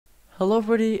Hello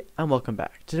everybody and welcome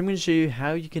back. Today I'm going to show you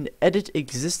how you can edit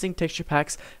existing texture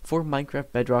packs for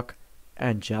Minecraft Bedrock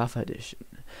and Java Edition.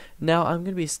 Now I'm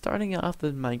going to be starting off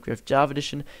with Minecraft Java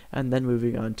Edition and then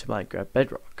moving on to Minecraft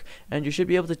Bedrock. And you should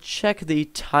be able to check the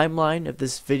timeline of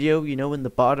this video, you know, in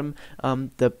the bottom,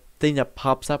 the thing that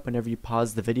pops up whenever you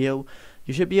pause the video.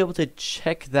 You should be able to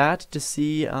check that to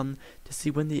see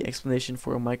when the explanation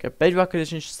for Minecraft Bedrock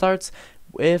Edition starts,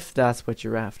 if that's what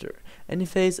you're after.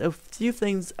 Anyways, a few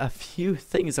things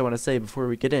I want to say before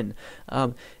we get in,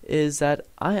 is that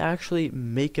I actually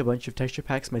make a bunch of texture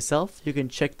packs myself. You can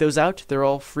check those out. They're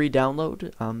all free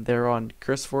download. They're on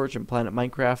CurseForge and Planet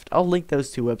Minecraft. I'll link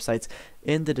those two websites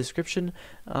in the description.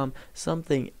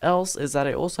 Something else is that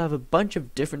I also have a bunch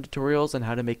of different tutorials on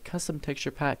how to make custom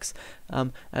texture packs,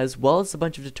 as well as a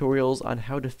bunch of tutorials on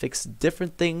how to fix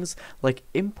different things like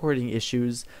importing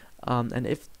issues, and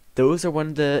if those are one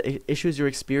of the issues you're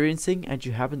experiencing and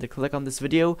you happen to click on this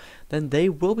video, then they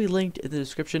will be linked in the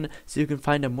description so you can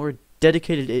find a more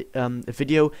dedicated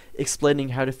video explaining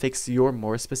how to fix your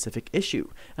more specific issue.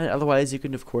 And otherwise, you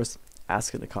can of course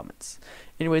ask in the comments.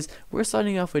 Anyways, we're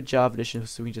starting off with Java Edition,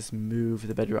 so we can just move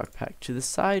the Bedrock pack to the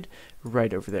side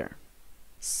right over there.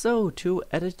 So, to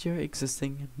edit your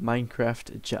existing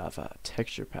Minecraft Java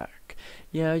texture pack,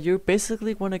 yeah, you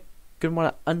basically want to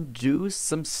undo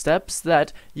some steps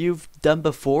that you've done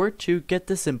before to get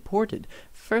this imported.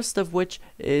 First of which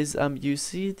is you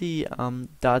see the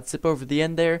 .zip over the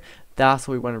end there. That's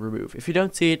what we want to remove. If you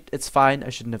don't see it, it's fine. I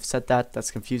shouldn't have said that. That's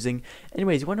confusing.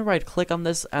 Anyways, you want to right click on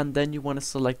this and then you want to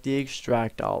select the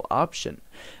extract all option.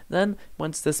 Then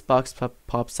once this box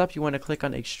pops up, you want to click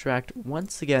on extract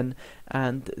once again,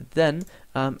 and then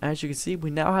as you can see, we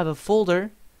now have a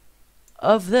folder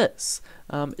of this.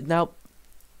 Now,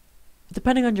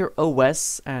 depending on your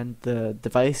OS and the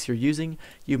device you're using,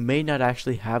 you may not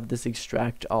actually have this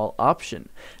extract all option.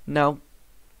 Now,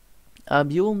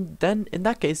 in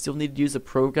that case, you'll need to use a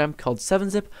program called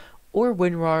 7-zip or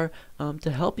WinRAR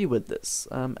to help you with this.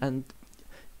 And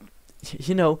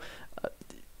you know,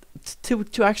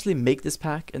 to actually make this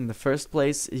pack in the first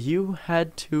place, you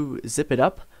had to zip it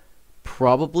up,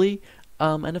 probably.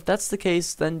 And if that's the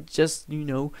case, then just, you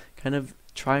know, kind of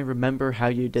try and remember how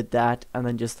you did that, and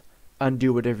then just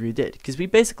undo whatever you did, because we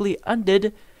basically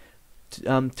undid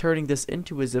turning this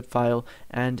into a zip file,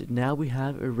 and now we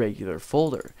have a regular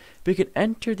folder. We can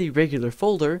enter the regular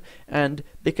folder, and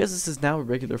because this is now a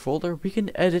regular folder, we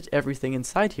can edit everything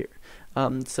inside here.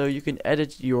 So you can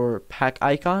edit your pack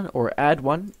icon or add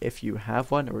one if you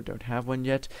have one or don't have one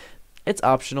yet. It's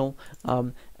optional.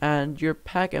 And your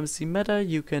pack MC meta,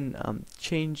 you can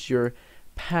change your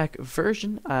pack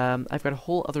version. I've got a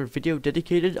whole other video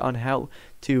dedicated on how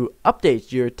to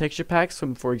update your texture packs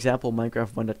from, for example,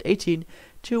 Minecraft 1.18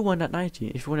 to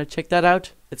 1.19. If you want to check that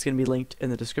out, it's going to be linked in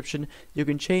the description. You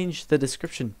can change the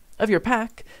description of your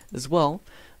pack as well.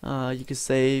 You can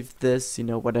save this, you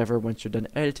know, whatever, once you're done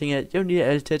editing it. You don't need to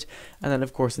edit it. And then,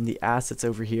 of course, in the assets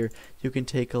over here, you can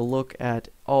take a look at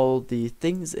all the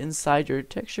things inside your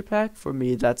texture pack. For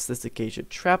me, that's this acacia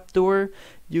trapdoor.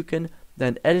 You can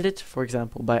then edit it, for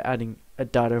example, by adding a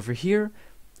dot over here.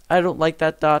 I don't like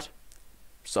that dot,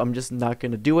 so I'm just not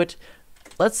going to do it.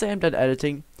 Let's say I'm done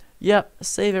editing. Yeah,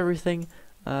 save everything.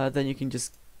 Then you can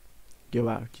just go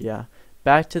out. Yeah,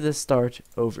 back to the start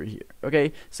over here.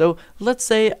 Okay, so let's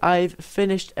say I've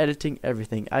finished editing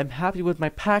everything. I'm happy with my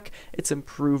pack. It's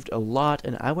improved a lot,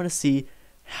 and I want to see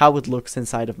how it looks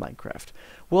inside of Minecraft.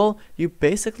 Well, you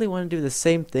basically want to do the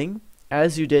same thing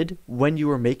as you did when you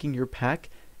were making your pack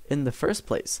in the first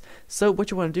place. So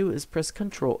what you want to do is press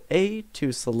Ctrl A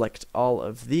to select all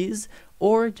of these,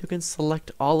 or you can select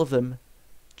all of them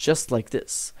just like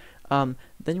this. Then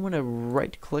you want to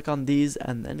right click on these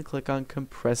and then click on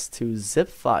compress to zip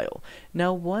file.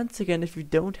 Now once again, if you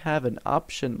don't have an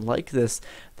option like this,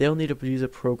 they'll need to use a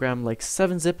program like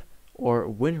 7-zip or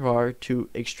WinRAR to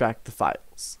extract the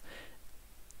files.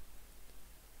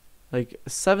 Like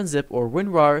 7-zip or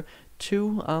WinRAR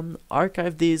to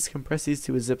archive these, compress these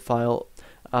to a zip file.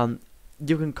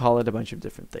 You can call it a bunch of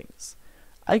different things.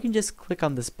 I can just click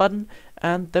on this button,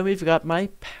 and then we've got my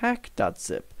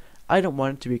pack.zip. I don't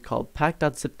want it to be called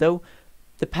pack.zip though.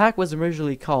 The pack was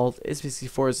originally called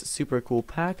Is64's Super Cool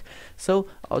Pack, so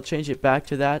I'll change it back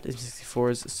to that,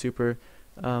 Is64's Super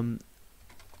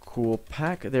Cool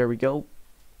Pack. There we go.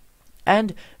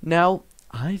 And now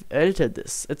I've edited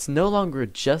this. It's no longer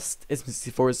just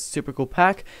Is64's Super Cool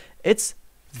Pack. It's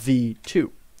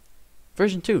V2.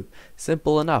 Version 2.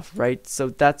 Simple enough, right? So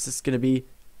that's just going to be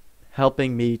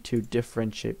helping me to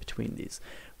differentiate between these.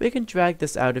 We can drag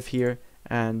this out of here,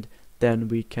 and then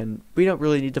we don't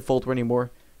really need the folder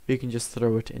anymore. you can just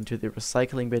throw it into the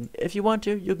recycling bin. If you want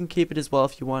to, you can keep it as well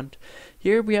if you want.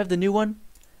 Here we have the new one,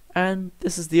 and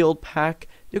this is the old pack.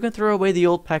 You can throw away the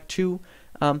old pack too,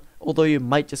 although you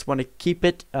might just want to keep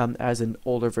it as an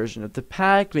older version of the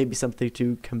pack, maybe something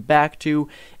to come back to,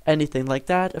 anything like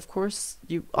that. Of course,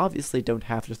 you obviously don't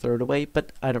have to throw it away,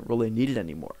 but I don't really need it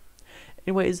anymore.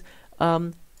 Anyways,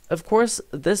 of course,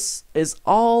 this is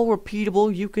all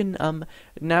repeatable. You can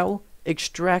now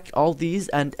extract all these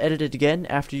and edit it again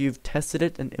after you've tested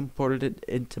it and imported it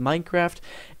into Minecraft.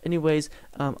 Anyways,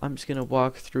 I'm just gonna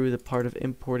walk through the part of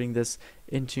importing this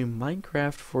into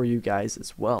Minecraft for you guys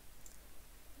as well.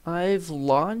 I've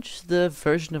launched the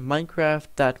version of Minecraft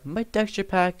that my texture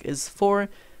pack is for.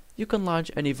 You can launch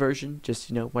any version,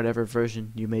 just whatever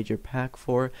version you made your pack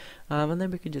for, and then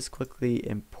we can just quickly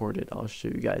import it. I'll show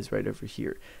you guys right over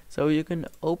here. So you can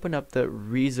open up the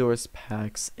resource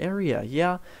packs area,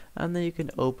 yeah, and then you can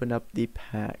open up the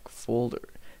pack folder,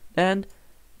 and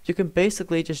you can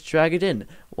basically just drag it in.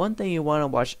 One thing you want to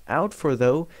watch out for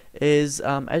though is,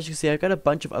 as you can see, I've got a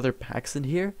bunch of other packs in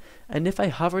here, and if I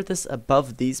hover this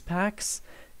above these packs,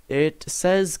 it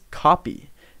says copy.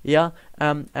 Yeah,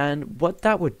 and what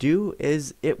that would do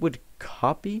is it would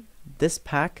copy this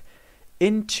pack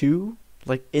into,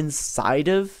 like, inside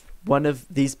of one of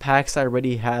these packs I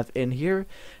already have in here.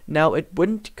 Now, it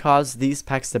wouldn't cause these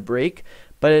packs to break,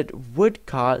 but it would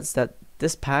cause that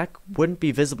this pack wouldn't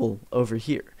be visible over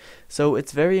here. So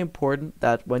it's very important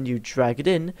that when you drag it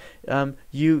in,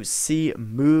 you see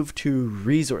move to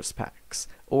resource packs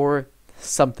or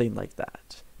something like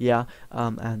that. Yeah,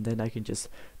 and then I can just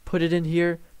put it in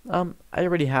here. I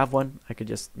already have one. I could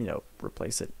just,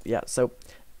 replace it. Yeah, so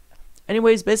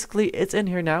anyways, basically it's in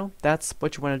here now. That's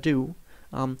what you want to do.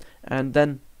 And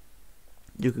then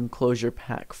you can close your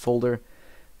pack folder.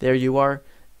 There you are.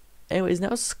 Anyways, now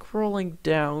scrolling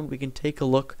down, we can take a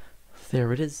look.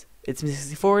 There it is. It's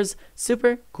M64's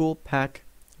Super Cool Pack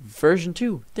version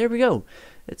 2. There we go.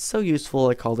 It's so useful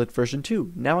I called it version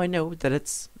 2. Now I know that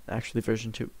it's actually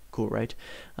version 2. Cool, right?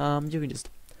 You can just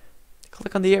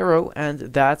click on the arrow, and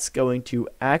that's going to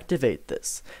activate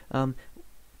this.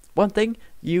 One thing,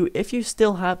 if you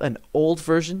still have an old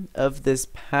version of this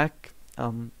pack,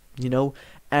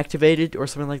 activated or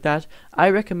something like that, I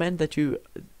recommend that you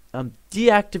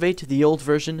deactivate the old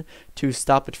version to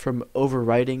stop it from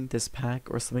overwriting this pack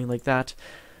or something like that.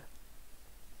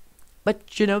 But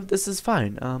this is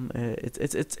fine.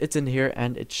 It's in here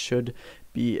and it should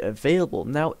be available.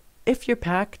 Now, if your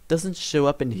pack doesn't show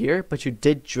up in here, but you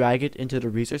did drag it into the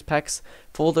resource packs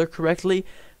folder correctly,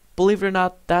 believe it or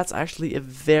not, that's actually a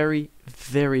very,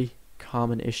 very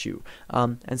common issue.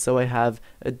 And so I have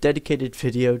a dedicated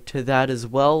video to that as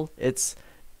well. It's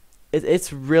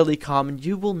really common.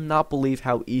 You will not believe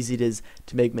how easy it is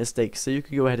to make mistakes. So you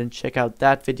can go ahead and check out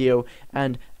that video.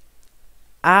 And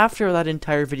after that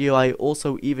entire video, I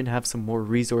also even have some more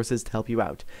resources to help you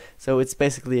out. So it's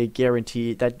basically a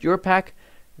guarantee that your pack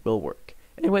will work.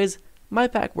 Anyways, my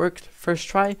pack worked first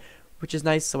try, which is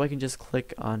nice, so I can just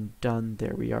click on done.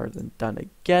 There we are, then done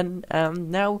again.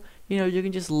 Now, you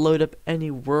can just load up any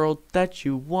world that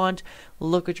you want,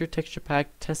 look at your texture pack,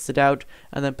 test it out,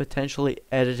 and then potentially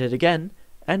edit it again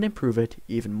and improve it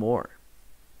even more.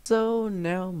 So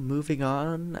now moving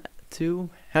on to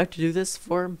how to do this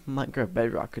for Minecraft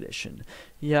Bedrock Edition.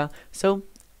 Yeah, so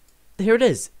here it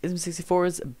is. It's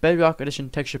M64's Bedrock Edition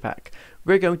texture pack.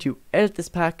 We're going to edit this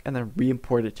pack and then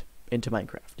re-import it into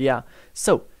Minecraft. Yeah,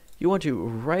 so you want to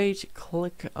right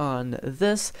click on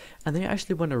this, and then you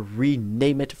actually want to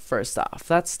rename it first off.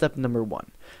 That's step number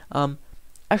 1.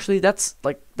 Actually, that's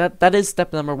that is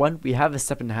step number 1. We have a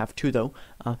step and a half too though.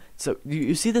 So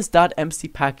you see this .mc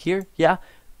pack here? Yeah,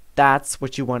 that's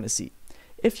what you want to see.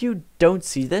 If you don't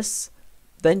see this,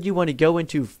 then you want to go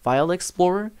into File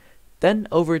Explorer, then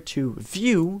over to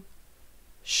View,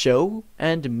 Show,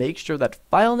 and make sure that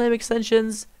File Name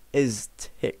Extensions is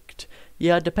ticked.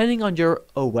 Yeah, depending on your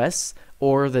OS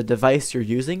or the device you're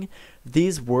using,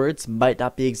 these words might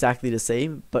not be exactly the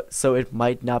same, but so it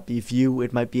might not be View,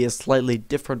 it might be a slightly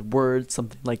different word,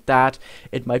 something like that.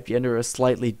 It might be under a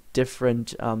slightly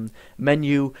different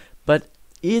menu, but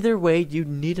either way, you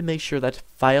need to make sure that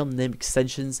File Name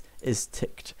Extensions is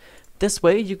ticked. This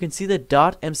way, you can see the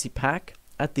 .mc pack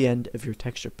at the end of your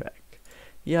texture pack.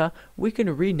 Yeah, we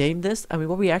can rename this. I mean,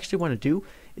 what we actually want to do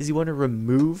is you want to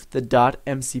remove the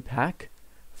 .mc pack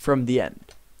from the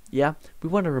end. Yeah, we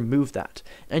want to remove that.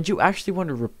 And you actually want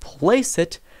to replace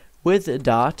it with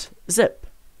 .zip.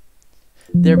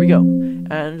 There we go.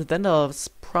 And then a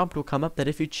prompt will come up that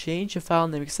if you change your file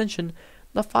name extension,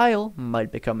 the file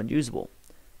might become unusable.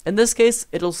 In this case,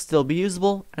 it'll still be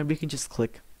usable, and we can just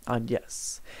click on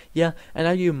yes. Yeah, and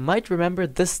now you might remember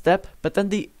this step, but then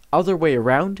the other way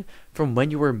around from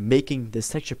when you were making this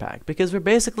texture pack, because we're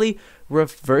basically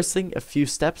reversing a few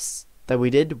steps that we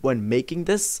did when making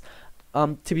this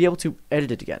to be able to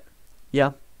edit it again.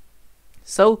 Yeah.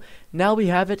 So now we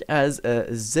have it as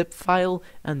a zip file,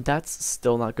 and that's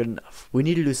still not good enough. We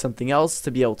need to do something else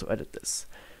to be able to edit this.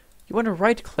 You want to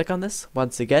right click on this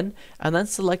once again and then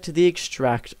select the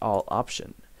extract all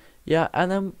option. Yeah, and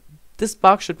then this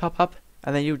box should pop up,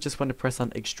 and then you just want to press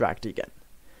on extract again.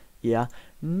 Yeah,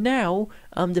 now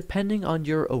depending on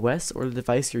your OS or the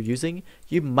device you're using,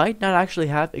 you might not actually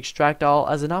have extract all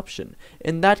as an option.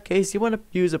 In that case, you want to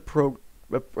use a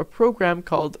program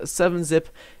called 7-zip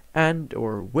and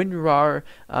or WinRAR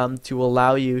to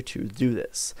allow you to do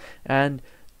this. And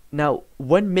now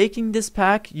when making this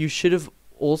pack, you should have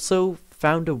also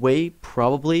found a way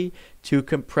probably to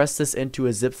compress this into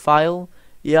a zip file.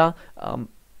 Yeah,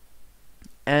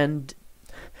 and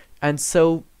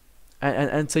so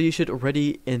you should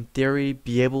already in theory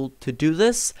be able to do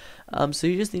this. So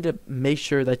you just need to make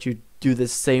sure that you do the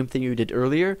same thing you did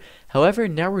earlier. However,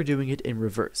 now we're doing it in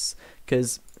reverse,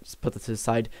 because just put that to the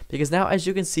side, because now as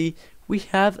you can see we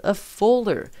have a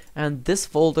folder, and this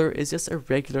folder is just a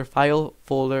regular file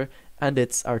folder, and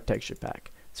it's our texture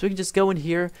pack. So we can just go in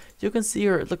here. You can see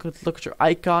your look at your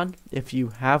icon if you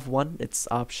have one. It's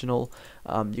optional.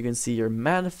 You can see your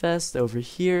manifest over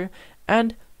here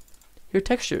and your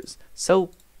textures.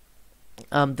 So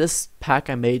this pack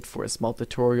I made for a small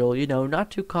tutorial, you know,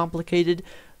 not too complicated.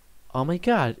 Oh my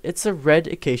god, it's a red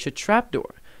acacia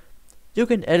trapdoor. You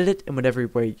can edit it in whatever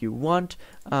way you want.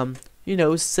 You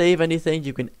know, save anything.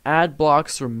 You can add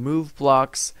blocks, remove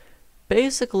blocks.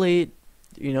 Basically,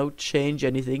 you know, change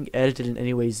anything, edit it in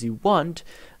any ways you want.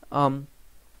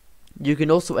 You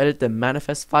can also edit the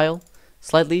manifest file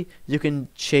slightly. You can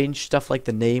change stuff like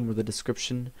the name or the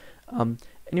description.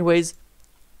 Anyways,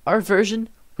 our version,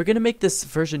 we're going to make this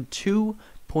version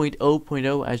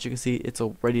 2.0.0. As you can see, it's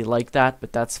already like that,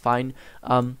 but that's fine.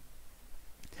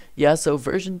 Yeah, so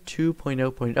version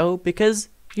 2.0.0, because,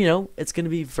 you know, it's going to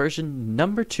be version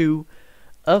number 2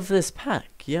 of this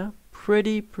pack. Yeah,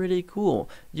 pretty cool.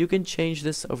 You can change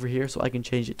this over here, so I can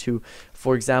change it to,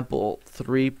 for example,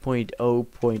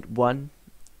 3.0.1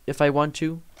 if I want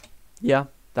to. Yeah,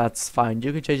 that's fine.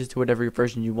 You can change it to whatever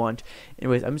version you want.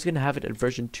 Anyways, I'm just going to have it at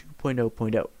version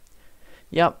 2.0.0.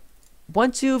 Yeah,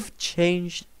 once you've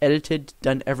changed, edited,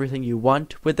 done everything you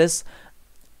want with this,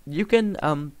 you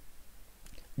can,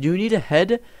 you need to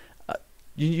head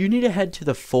to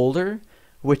the folder,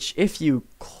 which if you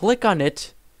click on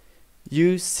it,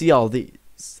 you see all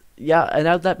these. Yeah, and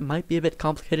now that might be a bit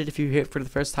complicated if you hear it for the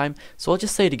first time, so I'll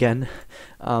just say it again.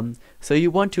 So you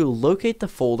want to locate the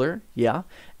folder, yeah,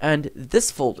 and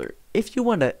this folder, if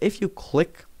you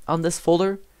click on this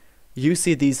folder, you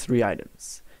see these 3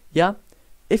 items. Yeah,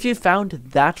 if you found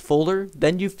that folder,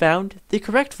 then you found the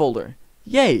correct folder.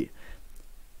 Yay!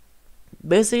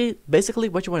 Basically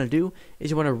what you want to do is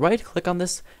you want to right click on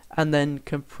this and then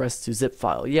compress to zip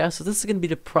file. Yeah, so this is going to be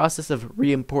the process of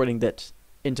re-importing that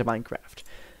into Minecraft.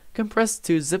 Compress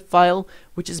to zip file,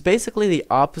 which is basically the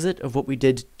opposite of what we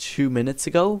did 2 minutes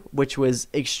ago, which was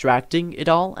extracting it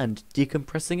all and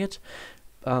decompressing it.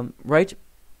 Right?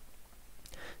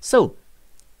 So,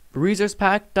 resource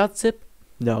pack.zip.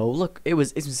 No, look, it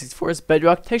was XM64's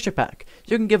Bedrock Texture Pack.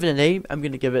 You can give it a name. I'm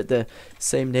going to give it the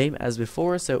same name as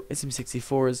before. So,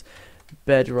 XM64's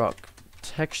Bedrock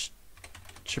Texture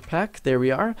Pack. There we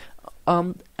are.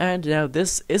 And now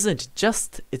this isn't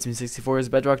just XM64's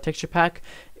Bedrock Texture Pack.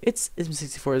 It's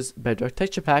XM64's Bedrock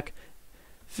Texture Pack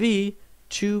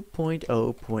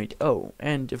v2.0.0.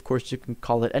 And, of course, you can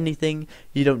call it anything.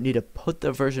 You don't need to put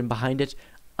the version behind it.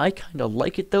 I kind of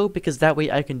like it though, because that way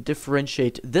I can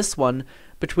differentiate this one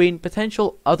between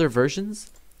potential other versions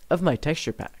of my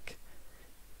texture pack.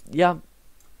 Yeah,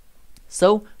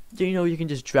 so you know, you can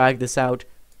just drag this out.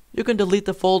 You can delete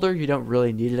the folder, you don't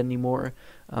really need it anymore.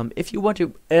 If you want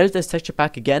to edit this texture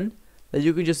pack again, then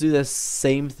you can just do the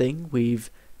same thing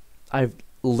I've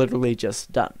literally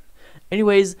just done.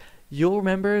 Anyways, you'll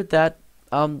remember that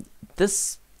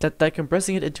that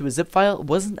compressing it into a zip file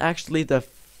wasn't actually the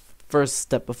first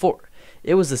step before.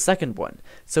 It was the second one.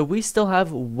 So we still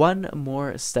have one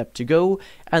more step to go,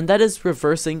 and that is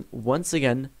reversing once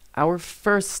again our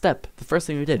first step, the first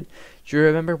thing we did. Do you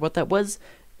remember what that was?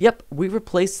 Yep, we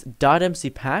replaced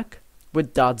 .mcpack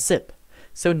with .zip.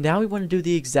 So now we want to do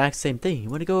the exact same thing. You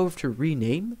want to go over to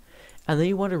rename, and then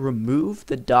you want to remove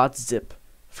the .zip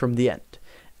from the end.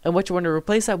 And what you want to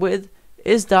replace that with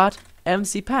is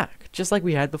 .mcpack, just like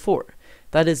we had before.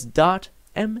 That is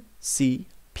 .mcpack.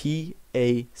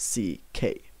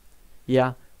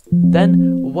 Yeah,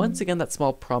 then once again that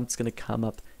small prompt's going to come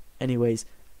up anyways.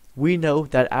 We know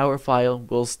that our file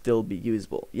will still be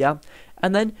usable, yeah?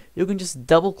 And then you can just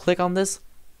double click on this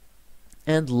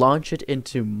and launch it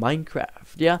into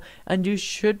Minecraft, yeah? And you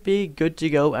should be good to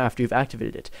go after you've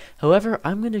activated it. However,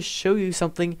 I'm going to show you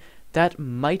something that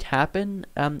might happen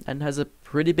and has a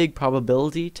pretty big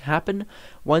probability to happen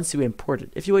once you import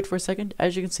it. If you wait for a second,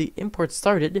 as you can see, import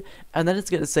started, and then it's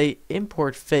going to say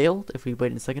import failed. If we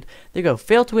wait a second, there you go,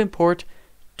 failed to import,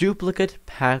 duplicate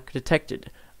pack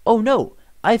detected. Oh no,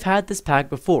 I've had this pack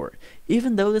before.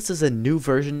 Even though this is a new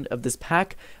version of this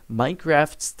pack,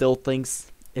 Minecraft still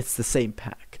thinks it's the same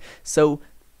pack. So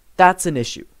that's an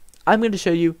issue. I'm going to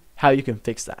show you how you can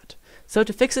fix that. So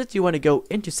to fix it, you want to go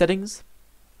into settings,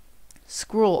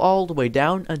 scroll all the way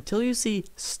down until you see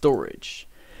storage.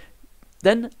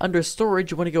 Then under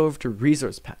storage, you want to go over to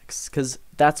resource packs, because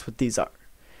that's what these are.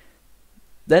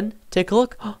 Then take a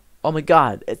look. Oh my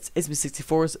god, it's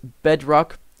me64's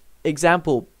Bedrock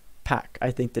Example Pack,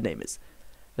 I think the name is.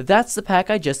 That's the pack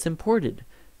I just imported.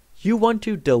 You want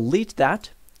to delete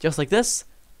that, just like this.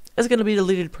 It's going to be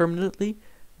deleted permanently.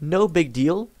 No big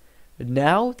deal.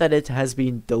 Now that it has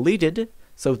been deleted,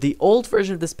 so the old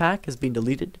version of this pack has been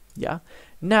deleted, yeah.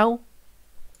 Now,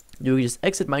 you can just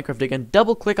exit Minecraft again,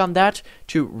 double click on that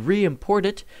to re-import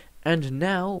it, and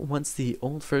now, once the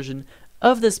old version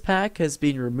of this pack has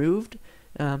been removed,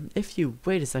 if you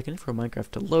wait a second for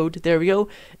Minecraft to load, there we go,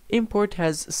 import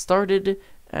has started,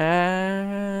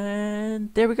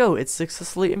 and there we go, it's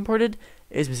successfully imported.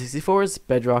 It's me64's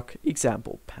Bedrock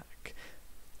Example Pack.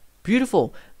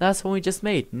 Beautiful, that's what we just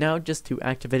made. Now just to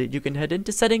activate it, you can head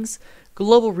into settings,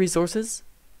 global resources,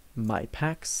 my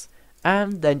packs,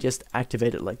 and then just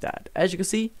activate it like that. As you can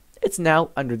see, it's now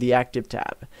under the active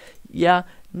tab. Yeah,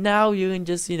 now you can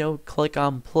just, click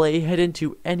on play, head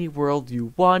into any world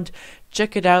you want,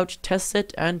 check it out, test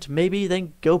it, and maybe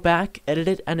then go back, edit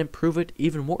it, and improve it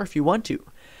even more if you want to.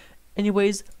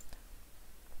 Anyways,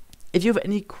 if you have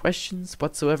any questions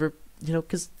whatsoever,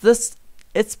 because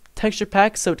it's texture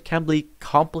pack, so it can be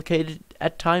complicated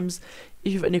at times.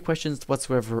 If you have any questions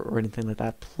whatsoever or anything like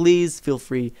that, please feel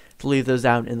free to leave those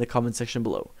down in the comment section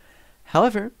below.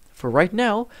 However, for right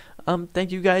now,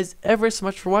 thank you guys ever so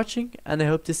much for watching, and I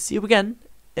hope to see you again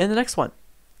in the next one.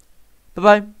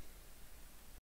 Bye-bye.